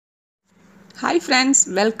Hi friends,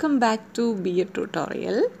 welcome back to BA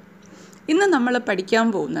tutorial. ഇന്ന് നമ്മൾ പഠിക്കാൻ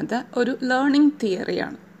പോകുന്നത് ഒരു ലേണിംഗ്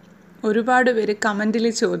തിയറിയാണ്. ഒരുപാട് പേര് കമൻറ്റിൽ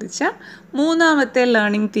ചോദിച്ച മൂന്നാമത്തെ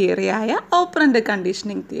ലേണിംഗ് തിയറിയായ ഓപ്പറൻഡ്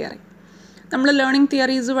കണ്ടീഷനിങ് തിയറി. നമ്മൾ ലേണിംഗ്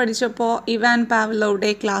തിയറീസ് പഠിച്ചപ്പോൾ ഇവാൻ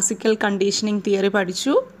പാവ്ലോയുടെ ക്ലാസിക്കൽ കണ്ടീഷനിങ് തിയറി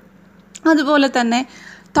പഠിച്ചു. അതുപോലെ തന്നെ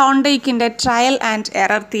തോണ്ടേക്കിൻ്റെ ട്രയൽ ആൻഡ്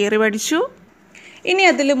എറർ തിയറി പഠിച്ചു. ഇനി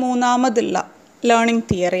അതിൽ മൂന്നാമതുള്ള learning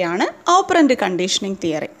തിയറിയാണ് operant conditioning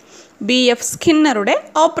theory. BF സ്കിന്നറുടെ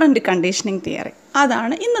operant conditioning theory.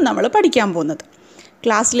 അതാണ് ഇന്ന് നമ്മൾ പഠിക്കാൻ പോകുന്നത്.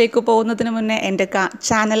 ക്ലാസ്സിലേക്ക് പോകുന്നതിന് മുന്നേ എൻ്റെ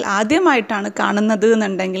ചാനൽ ആദ്യമായിട്ടാണ് കാണുന്നത്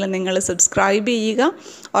എന്നുണ്ടെങ്കിൽ നിങ്ങൾ സബ്സ്ക്രൈബ് ചെയ്യുക.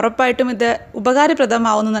 ഉറപ്പായിട്ടും ഇത്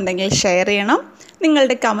ഉപകാരപ്രദമാവുന്നുണ്ടെങ്കിൽ ഷെയർ ചെയ്യണം.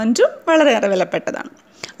 നിങ്ങളുടെ കമൻറ്റും വളരെയേറെ വിലപ്പെട്ടതാണ്.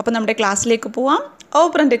 അപ്പോൾ നമ്മുടെ ക്ലാസ്സിലേക്ക് പോവാം.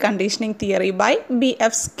 Operant conditioning theory by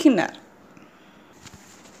BF Skinner.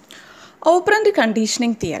 Operant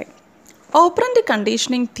conditioning theory. Operant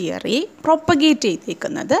conditioning theory propagate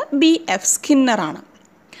ചെയ്തിരിക്കുന്നത് BF സ്കിന്നറാണ്.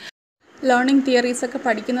 ലേണിംഗ് തിയറീസൊക്കെ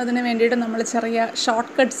പഠിക്കുന്നതിന് വേണ്ടിയിട്ട് നമ്മൾ ചെറിയ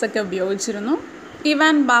ഷോർട്ട് കട്ട്സ് ഒക്കെ ഉപയോഗിച്ചിരുന്നു.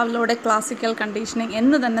 ഇവാൻ പാവ്ലോയുടെ ക്ലാസിക്കൽ കണ്ടീഷനിങ്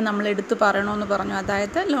എന്ന് തന്നെ നമ്മൾ എടുത്തു പറയണമെന്ന് പറഞ്ഞു.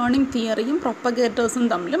 അതായത് ലേണിംഗ് തിയറിയും പ്രൊപ്പഗേറ്റേഴ്സും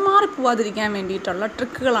തമ്മിൽ മാറിപ്പോവാതിരിക്കാൻ വേണ്ടിയിട്ടുള്ള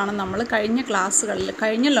ട്രിക്കുകളാണ് നമ്മൾ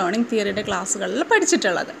കഴിഞ്ഞ ലേണിംഗ് തിയറിയുടെ ക്ലാസ്സുകളിൽ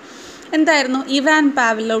പഠിച്ചിട്ടുള്ളത്. എന്തായിരുന്നു? ഇവാൻ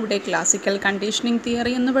പാവ്ലോയുടെ ക്ലാസിക്കൽ കണ്ടീഷനിങ്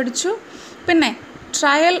തിയറി എന്ന് പഠിച്ചു. പിന്നെ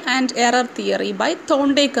trial and error theory by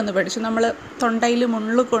Thorndike എന്ന് പഠിച്ചു. നമ്മൾ തൊണ്ടയിൽ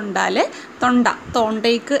മുള്ളു കൊണ്ടാൽ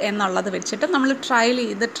തോണ്ടേക്ക് എന്നുള്ളത് വെച്ചിട്ട് നമ്മൾ ട്രയൽ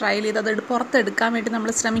ചെയ്ത് അത് പുറത്തെടുക്കാൻ വേണ്ടി നമ്മൾ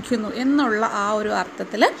ശ്രമിക്കുന്നു എന്നുള്ള ആ ഒരു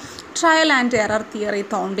അർത്ഥത്തിൽ trial and error theory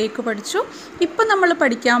Thorndike പഠിച്ചു. ഇപ്പം നമ്മൾ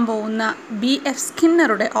പഠിക്കാൻ പോകുന്ന BF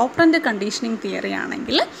സ്കിന്നറുടെ ഓപ്പറൻഡ് കണ്ടീഷനിങ് തിയറി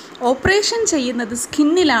ആണെങ്കിൽ ഓപ്പറേഷൻ ചെയ്യുന്നത്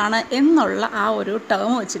സ്കിന്നിലാണ് എന്നുള്ള ആ ഒരു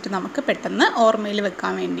ടേം വെച്ചിട്ട് നമുക്ക് പെട്ടെന്ന് ഓർമ്മയിൽ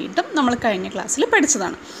വെക്കാൻ വേണ്ടിയിട്ടും നമ്മൾ കഴിഞ്ഞ ക്ലാസ്സിൽ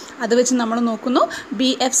പഠിച്ചതാണ്. അത് വെച്ച് നമ്മൾ നോക്കുന്നു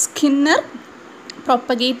BF Skinner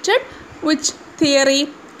propagated which theory?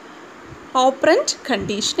 Operant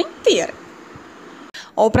conditioning theory.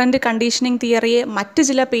 Operant conditioning തിയറിയെ മറ്റ്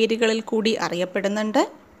ചില പേരുകളിൽ കൂടി അറിയപ്പെടുന്നുണ്ട്.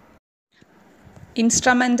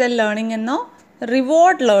 ഇൻസ്ട്രുമെൻ്റൽ ലേണിംഗ് എന്നോ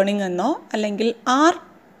റിവാർഡ് ലേണിംഗ് എന്നോ അല്ലെങ്കിൽ R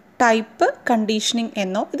ടൈപ്പ് കണ്ടീഷനിങ്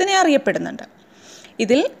എന്നോ ഇതിനെ അറിയപ്പെടുന്നുണ്ട്.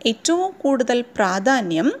 ഇതിൽ ഏറ്റവും കൂടുതൽ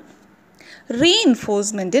പ്രാധാന്യം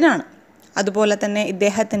റീഇൻഫോഴ്സ്മെൻറ്റിനാണ്. അതുപോലെ തന്നെ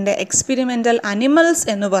ഇദ്ദേഹത്തിൻ്റെ എക്സ്പെരിമെൻ്റൽ അനിമൽസ്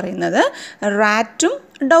എന്ന് പറയുന്നത് റാറ്റും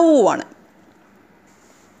ഡൗവുമാണ്.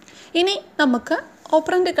 ഇനി നമുക്ക്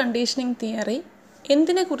ഓപ്പറൻഡ് കണ്ടീഷനിങ് തിയറി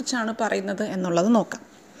എന്തിനെക്കുറിച്ചാണ് പറയുന്നത് എന്നുള്ളത് നോക്കാം.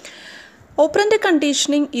 Operand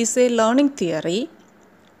conditioning is a learning theory.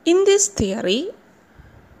 In this theory,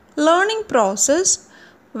 learning process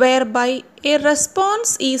whereby a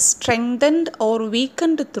response is strengthened or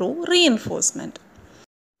weakened through reinforcement.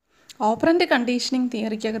 Operant conditioning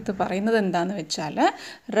തിയറിക്കകത്ത് പറയുന്നത് എന്താണെന്ന് വെച്ചാൽ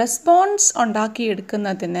റെസ്പോൺസ്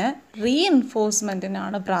ഉണ്ടാക്കിയെടുക്കുന്നതിന്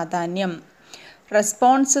റീഇൻഫോഴ്സ്മെൻറ്റിനാണ് പ്രാധാന്യം.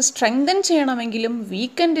 റെസ്പോൺസ് സ്ട്രെങ്തൻ ചെയ്യണമെങ്കിലും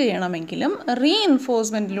വീക്കൻഡ് ചെയ്യണമെങ്കിലും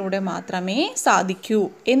റീഇൻഫോഴ്സ്മെൻറ്റിലൂടെ മാത്രമേ സാധിക്കൂ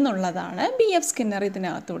എന്നുള്ളതാണ് BF സ്കിന്നർ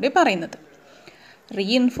ഇതിനകത്തൂടെ പറയുന്നത്.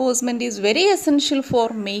 Reinforcement is very essential for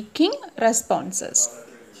making responses.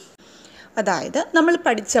 അതായത് നമ്മൾ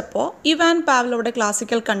പഠിച്ചപ്പോൾ ഇവാൻ പാവ്ലോയുടെ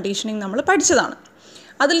ക്ലാസിക്കൽ കണ്ടീഷനിങ് നമ്മൾ പഠിച്ചതാണ്.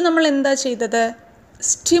 അതിൽ നമ്മൾ എന്താ ചെയ്തത്?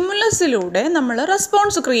 സ്റ്റിമുലസിലൂടെ നമ്മൾ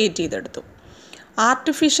റെസ്പോൺസ് ക്രിയേറ്റ് ചെയ്തെടുത്തു.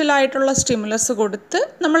 ആർട്ടിഫിഷ്യലായിട്ടുള്ള സ്റ്റിമുലസ് കൊടുത്ത്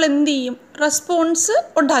നമ്മൾ എന്ത് ചെയ്യും? റെസ്പോൺസ്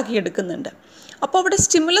ഉണ്ടാക്കിയെടുക്കുന്നുണ്ട്. അപ്പോൾ അവിടെ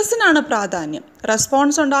സ്റ്റിമുലസിനാണ് പ്രാധാന്യം.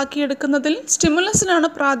 റെസ്പോൺസ് ഉണ്ടാക്കിയെടുക്കുന്നതിൽ സ്റ്റിമുലസിനാണ്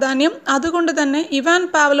പ്രാധാന്യം. അതുകൊണ്ട് തന്നെ Ivan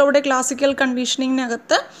പാവ്ലോയുടെ classical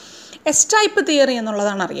കണ്ടീഷനിങ്ങിനകത്ത് S type theory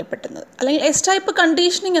എന്നുള്ളതാണ് അറിയപ്പെടുന്നത്, അല്ലെങ്കിൽ എസ് ടൈപ്പ്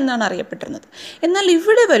കണ്ടീഷനിങ് എന്നാണ് അറിയപ്പെടുന്നത്. എന്നാൽ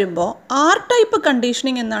ഇവിടെ വരുമ്പോൾ R ടൈപ്പ്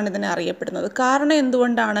കണ്ടീഷനിങ് എന്നാണ് ഇതിനെ അറിയപ്പെടുന്നത്. കാരണം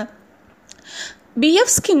എന്തുകൊണ്ടാണ്? BF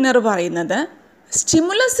സ്കിന്നർ പറയുന്നത്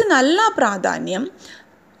സ്റ്റിമുലസിനല്ല പ്രാധാന്യം,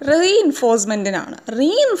 റീഇൻഫോഴ്സ്മെൻറ്റിനാണ്.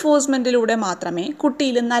 റീഇൻഫോഴ്സ്മെൻറ്റിലൂടെ മാത്രമേ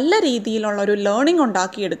കുട്ടിയിൽ നല്ല രീതിയിലുള്ള ഒരു ലേണിംഗ്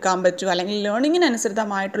ഉണ്ടാക്കിയെടുക്കാൻ പറ്റൂ, അല്ലെങ്കിൽ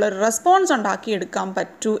ലേണിങ്ങിനനുസൃതമായിട്ടുള്ള ഒരു റെസ്പോൺസ് ഉണ്ടാക്കിയെടുക്കാൻ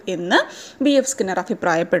പറ്റൂ എന്ന് BF സ്കിന്നർ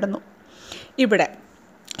അഭിപ്രായപ്പെടുന്നു. ഇവിടെ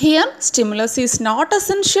here stimulus is not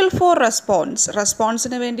essential for response.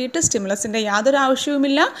 റെസ്പോൺസിന് വേണ്ടിയിട്ട് സ്റ്റിമുലസിൻ്റെ യാതൊരു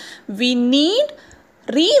ആവശ്യവുമില്ല. We need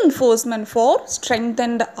reinforcement four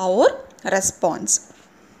strengthened our response.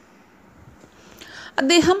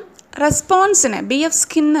 അദ്ദേഹം BF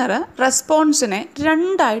സ്കിന്നർ റെസ്പോൺസിനെ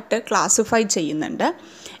രണ്ടായിട്ട് ക്ലാസിഫൈ ചെയ്യുന്നുണ്ട്.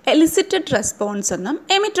 എലിസിറ്റഡ് റെസ്പോൺസ് എന്നും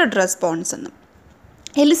എമിറ്റഡ് റെസ്പോൺസ് എന്നും.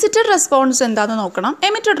 എലിസിറ്റഡ് റെസ്പോൺസ് എന്താണെന്ന് നോക്കണം,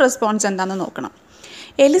 എമിറ്റഡ് റെസ്പോൺസ് എന്താണെന്ന് നോക്കണം.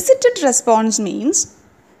 Elicited response means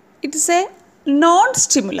it's A non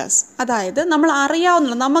stimulus. അതായത് നമ്മൾ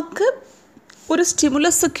അറിയാവുന്ന, നമുക്ക് ഒരു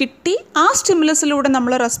സ്റ്റിമുലസ് കിട്ടി, ആ സ്റ്റിമുലസിലൂടെ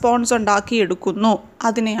നമ്മൾ റെസ്പോൺസ് ഉണ്ടാക്കിയെടുക്കുന്നു.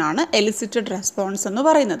 അതിനെയാണ് എലിസിറ്റഡ് റെസ്പോൺസ് എന്ന്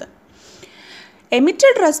പറയുന്നത്.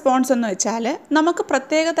 എമിറ്റഡ് റെസ്പോൺസ് എന്ന് വെച്ചാൽ നമുക്ക്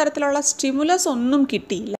പ്രത്യേക തരത്തിലുള്ള സ്റ്റിമുലസ് ഒന്നും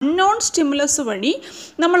കിട്ടിയില്ല, നോൺ സ്റ്റിമുലസ് വഴി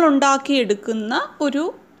നമ്മൾ ഉണ്ടാക്കിയെടുക്കുന്ന ഒരു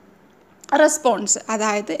റെസ്പോൺസ്.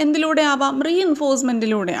 അതായത് എന്തിലൂടെ ആവാം?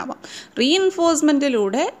 റീഇൻഫോഴ്സ്മെൻറ്റിലൂടെ ആവാം.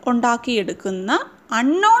 റീഇൻഫോഴ്സ്മെൻറ്റിലൂടെ ഉണ്ടാക്കിയെടുക്കുന്ന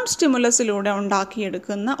അൺനോൺ സ്റ്റിമുലസിലൂടെ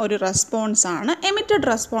ഉണ്ടാക്കിയെടുക്കുന്ന ഒരു റെസ്പോൺസാണ് എമിറ്റഡ്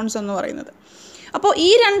റെസ്പോൺസ് എന്ന് പറയുന്നത്. അപ്പോൾ ഈ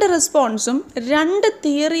രണ്ട് റെസ്പോൺസും രണ്ട്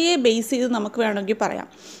തിയറിയെ ബേസ് ചെയ്ത് നമുക്ക് വേണമെങ്കിൽ പറയാം.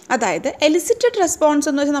 അതായത് എലിസിറ്റഡ് റെസ്പോൺസ്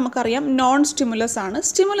എന്ന് വെച്ചാൽ നമുക്കറിയാം നോൺ സ്റ്റിമുലസ് ആണ്,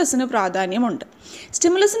 സ്റ്റിമുലസിന് പ്രാധാന്യമുണ്ട്.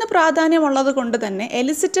 സ്റ്റിമുലസിന് പ്രാധാന്യമുള്ളത് കൊണ്ട് തന്നെ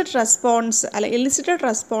എലിസിറ്റഡ്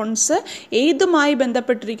റെസ്പോൺസ് ഏതുമായി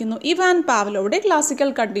ബന്ധപ്പെട്ടിരിക്കുന്നു? ഇവാൻ പാവ്ലോയുടെ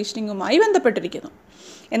ക്ലാസിക്കൽ കണ്ടീഷനിങ്ങുമായി ബന്ധപ്പെട്ടിരിക്കുന്നു.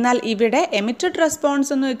 എന്നാൽ ഇവിടെ എമിറ്റഡ്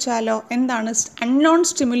റെസ്പോൺസ് എന്ന് വെച്ചാലോ എന്താണ്? അൺനോൺ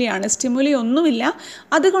സ്റ്റിമുലിയാണ്, സ്റ്റിമുലി ഒന്നുമില്ല.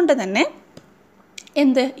 അതുകൊണ്ട് തന്നെ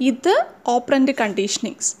ഇത് ഓപ്പറൻറ്റ്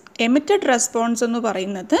കണ്ടീഷനിങ്സ്. എമിറ്റഡ് റെസ്പോൺസ് എന്ന്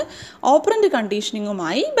പറയുന്നത് ഓപ്പറൻറ്റ്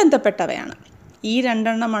കണ്ടീഷനിങ്ങുമായി ബന്ധപ്പെട്ടവയാണ്. ഈ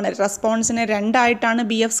രണ്ടെണ്ണമാണ്. റെസ്പോൺസിനെ രണ്ടായിട്ടാണ്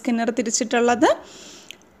BF സ്കിന്നർ തിരിച്ചിട്ടുള്ളത്,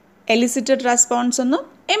 എലിസിറ്റഡ് റെസ്പോൺസ് എന്നും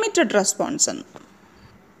എമിറ്റഡ് റെസ്പോൺസ് എന്നും.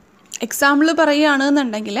 എക്സാമ്പിൾ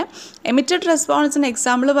പറയുകയാണെന്നുണ്ടെങ്കിൽ, എമിറ്റഡ് റെസ്പോൺസിന്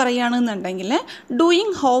എക്സാമ്പിൾ പറയുകയാണെന്നുണ്ടെങ്കിൽ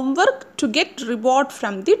doing homework to get reward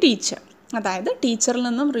from the teacher. അതായത് ടീച്ചറിൽ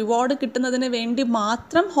നിന്നും റിവാർഡ് കിട്ടുന്നതിന് വേണ്ടി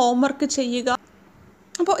മാത്രം ഹോംവർക്ക് ചെയ്യുക.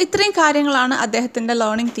 അപ്പോൾ ഇത്രയും കാര്യങ്ങളാണ് അദ്ദേഹത്തിൻ്റെ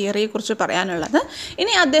ലേണിംഗ് തിയറിയെക്കുറിച്ച് പറയാനുള്ളത്.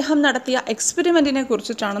 ഇനി അദ്ദേഹം നടത്തിയ എക്സ്പെരിമെൻറ്റിനെ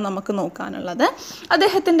കുറിച്ചിട്ടാണ് നമുക്ക് നോക്കാനുള്ളത്.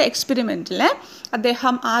 അദ്ദേഹത്തിൻ്റെ എക്സ്പെരിമെൻറ്റിൽ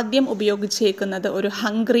അദ്ദേഹം ആദ്യം ഉപയോഗിച്ചേക്കുന്നത് ഒരു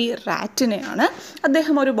ഹംഗ്രി റാറ്റിനെയാണ്.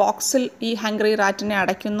 അദ്ദേഹം ഒരു ബോക്സിൽ ഈ ഹംഗ്രി റാറ്റിനെ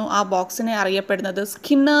അടയ്ക്കുന്നു. ആ ബോക്സിനെ അറിയപ്പെടുന്നത്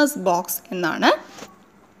സ്കിന്നേഴ്സ് ബോക്സ് എന്നാണ്.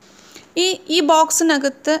 ഈ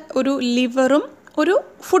ബോക്സിനകത്ത് ഒരു ലിവറും ഒരു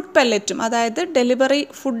ഫുഡ് പെല്ലറ്റും, അതായത്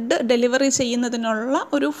ഫുഡ് ഡെലിവറി ചെയ്യുന്നതിനുള്ള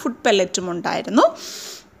ഒരു ഫുഡ് പെല്ലറ്റും ഉണ്ടായിരുന്നു.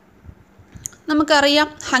 നമുക്കറിയാം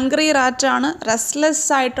ഹംഗ്രി റാറ്റാണ്, റെസ്റ്റ്ലെസ്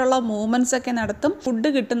ആയിട്ടുള്ള മൂവ്മെൻറ്റ്സ് ഒക്കെ നടത്തും. ഫുഡ്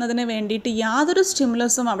കിട്ടുന്നതിന് വേണ്ടിയിട്ട് യാതൊരു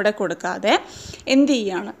സ്റ്റിമുലസും അവിടെ കൊടുക്കാതെ എന്ത്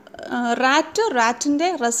ചെയ്യാണ്? റാറ്റിൻ്റെ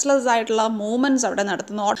റെസ്റ്റ്ലെസ് ആയിട്ടുള്ള മൂവ്മെൻറ്റ്സ് അവിടെ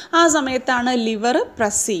നടത്തുന്നു. ആ സമയത്താണ് ലിവർ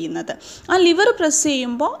പ്രസ് ചെയ്യുന്നത്. ആ ലിവർ പ്രസ്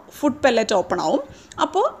ചെയ്യുമ്പോൾ ഫുഡ് പെല്ലറ്റ് ഓപ്പൺ ആവും.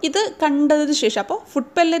 അപ്പോൾ ഇത് കണ്ടതിന് ശേഷം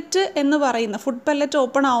ഫുഡ് പെല്ലറ്റ്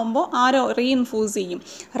ഓപ്പൺ ആവുമ്പോൾ ആരോ റീഇൻഫോഴ്സ് ചെയ്യും?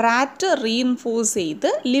 റാറ്റ് റീഇൻഫോഴ്സ് ചെയ്ത്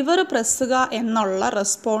ലിവർ പ്രസ്സുക എന്നുള്ള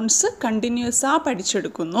റെസ്പോൺസ് കണ്ടിന്യൂസാ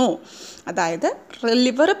പഠിച്ചെടുക്കുന്നു. അതായത്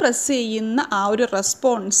ലിവർ പ്രസ് ചെയ്യുന്ന ആ ഒരു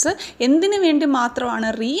റെസ്പോൺസ് എന്തിനു വേണ്ടി മാത്രമാണ്?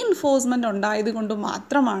 റീഇൻഫോഴ്സ്മെൻറ്റ് ഉണ്ടായത് കൊണ്ട്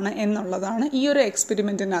മാത്രമാണ് എന്നുള്ളതാണ് ഈ ഒരു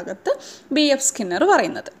എക്സ്പെരിമെൻറ്റിനകത്ത് BF സ്കിന്നർ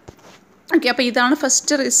പറയുന്നത്. ഓക്കെ, അപ്പോൾ ഇതാണ്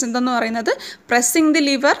ഫസ്റ്റ് റീസൺ എന്ന് പറയുന്നത്, pressing the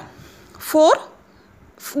liver for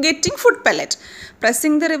getting food pellet.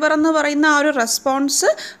 Pressing the liver എന്ന് പറയുന്ന ആ ഒരു റെസ്പോൺസ്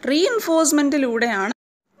റീഇൻഫോഴ്സ്മെൻറ്റിലൂടെയാണ്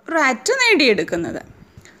റാറ്റ് നേടിയെടുക്കുന്നത്.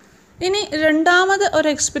 ഇനി രണ്ടാമത് ഒരു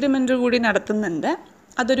എക്സ്പെരിമെൻറ്റ് കൂടി നടത്തുന്നുണ്ട്.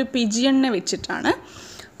 അതൊരു പിജിയണിനെ വെച്ചിട്ടാണ്.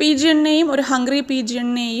 പിജിയണിനെയും ഒരു ഹംഗ്രി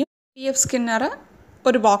പിജിയണിനെയും BF സ്കിന്നർ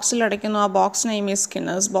ഒരു ബോക്സിൽ അടയ്ക്കുന്നു. ആ ബോക്സ് നെയിം ഈ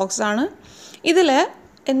സ്കിന്നേഴ്സ് ബോക്സ് ആണ്. ഇതിൽ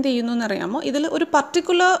എന്ത് ചെയ്യുന്നു എന്നറിയാമോ? ഇതിൽ ഒരു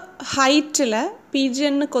പർട്ടിക്കുലർ ഹൈറ്റിൽ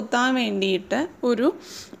പിജിയണിന് കൊത്താൻ വേണ്ടിയിട്ട് ഒരു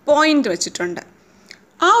പോയിൻ്റ് വെച്ചിട്ടുണ്ട്.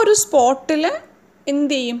 ആ ഒരു സ്പോട്ടിൽ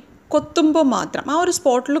എന്ത് ചെയ്യും? കൊത്തുമ്പോൾ മാത്രം, ആ ഒരു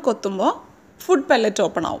സ്പോട്ടിൽ കൊത്തുമ്പോൾ ഫുഡ് പെല്ലറ്റ്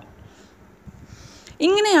ഓപ്പൺ ആവും.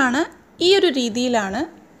 ഇങ്ങനെയാണ്, ഈ ഒരു രീതിയിലാണ്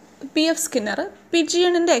BF സ്കിന്നർ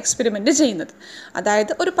പിജിയണിൻ്റെ എക്സ്പെരിമെൻറ്റ് ചെയ്യുന്നത്.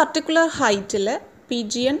 അതായത് ഒരു പർട്ടിക്കുലർ ഹൈറ്റിൽ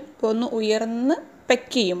പിജിയൺ ഒന്ന് ഉയർന്ന്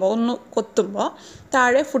പെക്ക് ചെയ്യുമ്പോൾ, ഒന്ന് കൊത്തുമ്പോൾ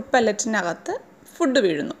താഴെ ഫുഡ് പെല്ലറ്റിനകത്ത് ഫുഡ്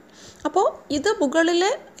വീഴുന്നു. അപ്പോൾ ഇത് മുകളിൽ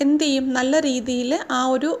എന്ത് ചെയ്യും? നല്ല രീതിയിൽ ആ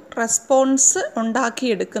ഒരു റെസ്പോൺസ്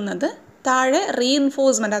ഉണ്ടാക്കിയെടുക്കുന്നത് താഴെ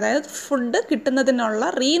റീഇൻഫോഴ്സ്മെൻറ്റ്, അതായത് ഫുഡ് കിട്ടുന്നതിനുള്ള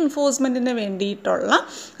റീഇൻഫോഴ്സ്മെൻറ്റിന് വേണ്ടിയിട്ടുള്ള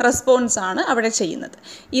റെസ്പോൺസാണ് അവിടെ ചെയ്യുന്നത്.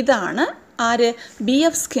 ഇതാണ്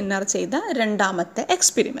BF സ്കിന്നർ ചെയ്ത രണ്ടാമത്തെ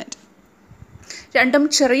എക്സ്പെരിമെൻറ്റ്. രണ്ടും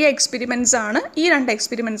ചെറിയ എക്സ്പെരിമെൻറ്റ്സ് ആണ്. ഈ രണ്ട്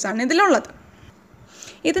എക്സ്പെരിമെൻറ്റ്സ് ആണ് ഇതിലുള്ളത്.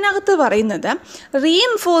 ഇതിനകത്ത് പറയുന്നത്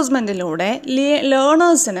റീഇൻഫോഴ്സ്മെൻറ്റിലൂടെ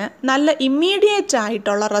ലേണേഴ്സിന് നല്ല ഇമ്മീഡിയറ്റ്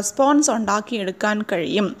ആയിട്ടുള്ള റെസ്പോൺസ് ഉണ്ടാക്കിയെടുക്കാൻ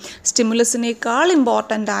കഴിയും. സ്റ്റിമുലസിനേക്കാൾ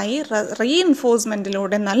ഇമ്പോർട്ടൻ്റായി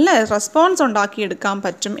റീഇൻഫോഴ്സ്മെൻറ്റിലൂടെ നല്ല റെസ്പോൺസ് ഉണ്ടാക്കിയെടുക്കാൻ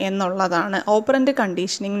പറ്റും എന്നുള്ളതാണ് ഓപ്പറൻറ്റ്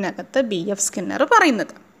കണ്ടീഷനിങ്ങിനകത്ത് BF സ്കിന്നർ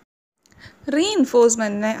പറയുന്നത്.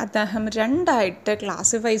 റീഇൻഫോഴ്സ്മെൻറ്റിനെ അദ്ദേഹം രണ്ടായിട്ട്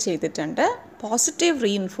ക്ലാസിഫൈ ചെയ്തിട്ടുണ്ട്, പോസിറ്റീവ്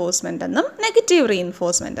റീഇൻഫോഴ്സ്മെൻ്റ് എന്നും നെഗറ്റീവ്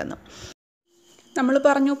റീഇൻഫോഴ്സ്മെൻ്റ് എന്നും. നമ്മൾ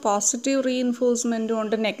പറഞ്ഞു പോസിറ്റീവ് റീഇൻഫോഴ്സ്മെൻറ്റും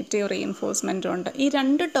ഉണ്ട്, നെഗറ്റീവ് റീഇൻഫോഴ്സ്മെൻറ്റും ഉണ്ട്. ഈ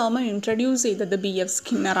രണ്ട് ടേം ഇൻട്രൊഡ്യൂസ് ചെയ്തത് BF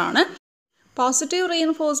സ്കിന്നറാണ്. പോസിറ്റീവ്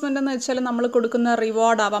റീഇൻഫോഴ്സ്മെൻ്റ് എന്ന് വെച്ചാൽ നമ്മൾ കൊടുക്കുന്ന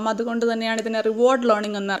റിവാർഡ് ആവാം. അതുകൊണ്ട് തന്നെയാണ് ഇതിനെ റിവാർഡ്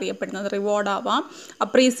ലേണിംഗ് എന്നറിയപ്പെടുന്നത്. റിവാർഡ് ആവാം,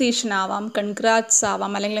 അപ്രീസിയേഷൻ ആവാം, കൺഗ്രാറ്റ്സ്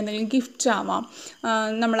ആവാം, അല്ലെങ്കിൽ എന്തെങ്കിലും ഗിഫ്റ്റ് ആവാം,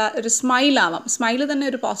 ഒരു സ്മൈലാവാം. സ്മൈൽ തന്നെ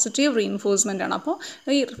ഒരു പോസിറ്റീവ് റീഇൻഫോഴ്സ്മെൻ്റ് ആണ്. അപ്പോൾ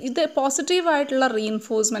ഇത് പോസിറ്റീവായിട്ടുള്ള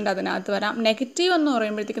റീഇൻഫോഴ്സ്മെൻറ്റ് അതിനകത്ത് വരാം. നെഗറ്റീവ് എന്ന്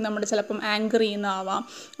പറയുമ്പോഴത്തേക്കും നമ്മൾ ചിലപ്പം ആങ്കർ ചെയ്യുന്നതാവാം,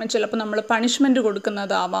 ചിലപ്പോൾ നമ്മൾ പണിഷ്മെൻറ്റ്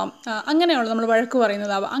കൊടുക്കുന്നതാവാം, അങ്ങനെയുള്ള നമ്മൾ വഴക്ക്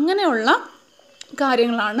പറയുന്നതാവാം. അങ്ങനെയുള്ള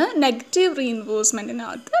കാര്യങ്ങളാണ് നെഗറ്റീവ്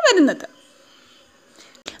റീഇൻഫോഴ്സ്മെൻറ്റിനകത്ത് വരുന്നത്.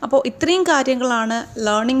 അപ്പോൾ ഇത്രയും കാര്യങ്ങളാണ്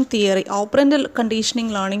learning theory, operant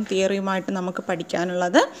conditioning learning തിയറിയുമായിട്ട് നമുക്ക്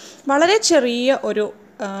പഠിക്കാനുള്ളത്. വളരെ ചെറിയ ഒരു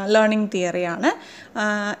ലേണിംഗ് തിയറിയാണ്.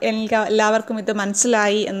 എല്ലാവർക്കും ഇത്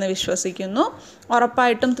മനസ്സിലായി എന്ന് വിശ്വസിക്കുന്നു.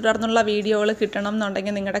 ഉറപ്പായിട്ടും തുടർന്നുള്ള വീഡിയോകൾ കിട്ടണം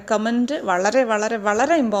എന്നുണ്ടെങ്കിൽ നിങ്ങളുടെ കമൻറ്റ് വളരെ വളരെ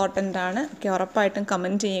വളരെ ഇമ്പോർട്ടൻ്റ് ആണ്. ഉറപ്പായിട്ടും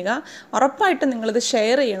കമൻറ്റ് ചെയ്യുക. ഉറപ്പായിട്ടും നിങ്ങളിത്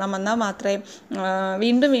ഷെയർ ചെയ്യണം. എന്നാൽ മാത്രമേ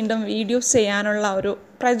വീണ്ടും വീണ്ടും വീഡിയോസ് ചെയ്യാനുള്ള ഒരു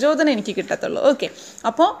പ്രചോദനം എനിക്ക് കിട്ടത്തുള്ളൂ. ഓക്കെ,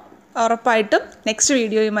 അപ്പോൾ ഉറപ്പായിട്ടും നെക്സ്റ്റ്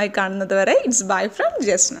വീഡിയോയുമായി കാണുന്നത് വരെ ഇറ്റ്സ് ബൈ ഫ്രം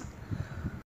ജസ്ന.